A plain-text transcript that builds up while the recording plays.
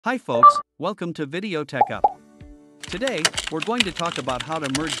Hi folks, welcome to Video Tech Up. Today, we're going to talk about how to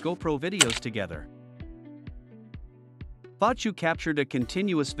merge GoPro videos together. Thought you captured a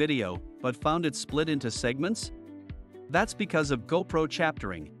continuous video, but found it split into segments? That's because of GoPro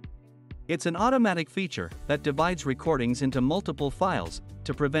chaptering. It's an automatic feature that divides recordings into multiple files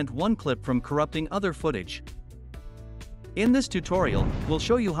to prevent one clip from corrupting other footage. In this tutorial, we'll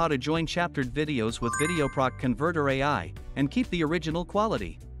show you how to join chaptered videos with VideoProc Converter AI and keep the original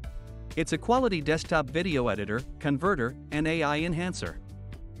quality. It's a quality desktop video editor, converter, and AI enhancer.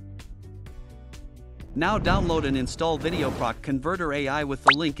 Now download and install VideoProc Converter AI with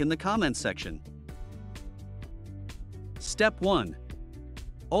the link in the comments section. Step 1.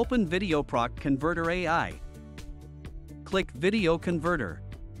 Open VideoProc Converter AI. Click Video Converter.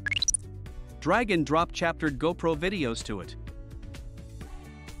 Drag and drop chaptered GoPro videos to it.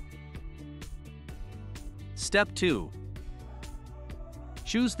 Step 2.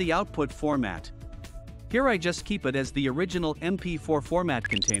 Choose the output format. Here I just keep it as the original MP4 format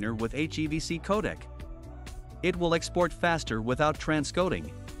container with HEVC codec. It will export faster without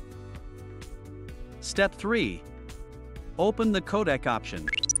transcoding. Step 3. Open the codec option.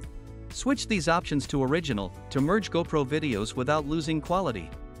 Switch these options to original to merge GoPro videos without losing quality.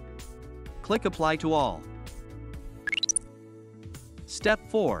 Click Apply to All. Step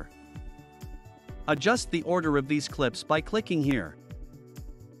 4. Adjust the order of these clips by clicking here.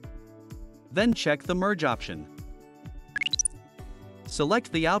 Then check the Merge option.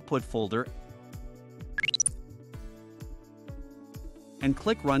 Select the output folder and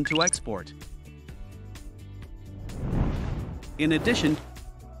click Run to export. In addition,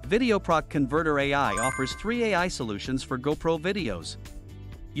 VideoProc Converter AI offers 3 AI solutions for GoPro videos.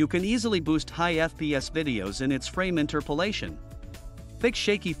 You can easily boost high FPS videos in its frame interpolation, fix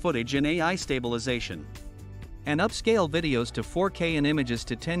shaky footage in AI stabilization, and upscale videos to 4K and images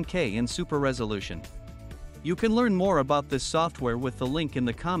to 10K in super resolution. You can learn more about this software with the link in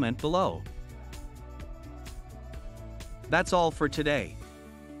the comment below. That's all for today.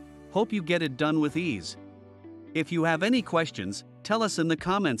 Hope you get it done with ease. If you have any questions, tell us in the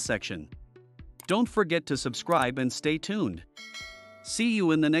comments section. Don't forget to subscribe and stay tuned. See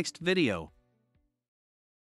you in the next video.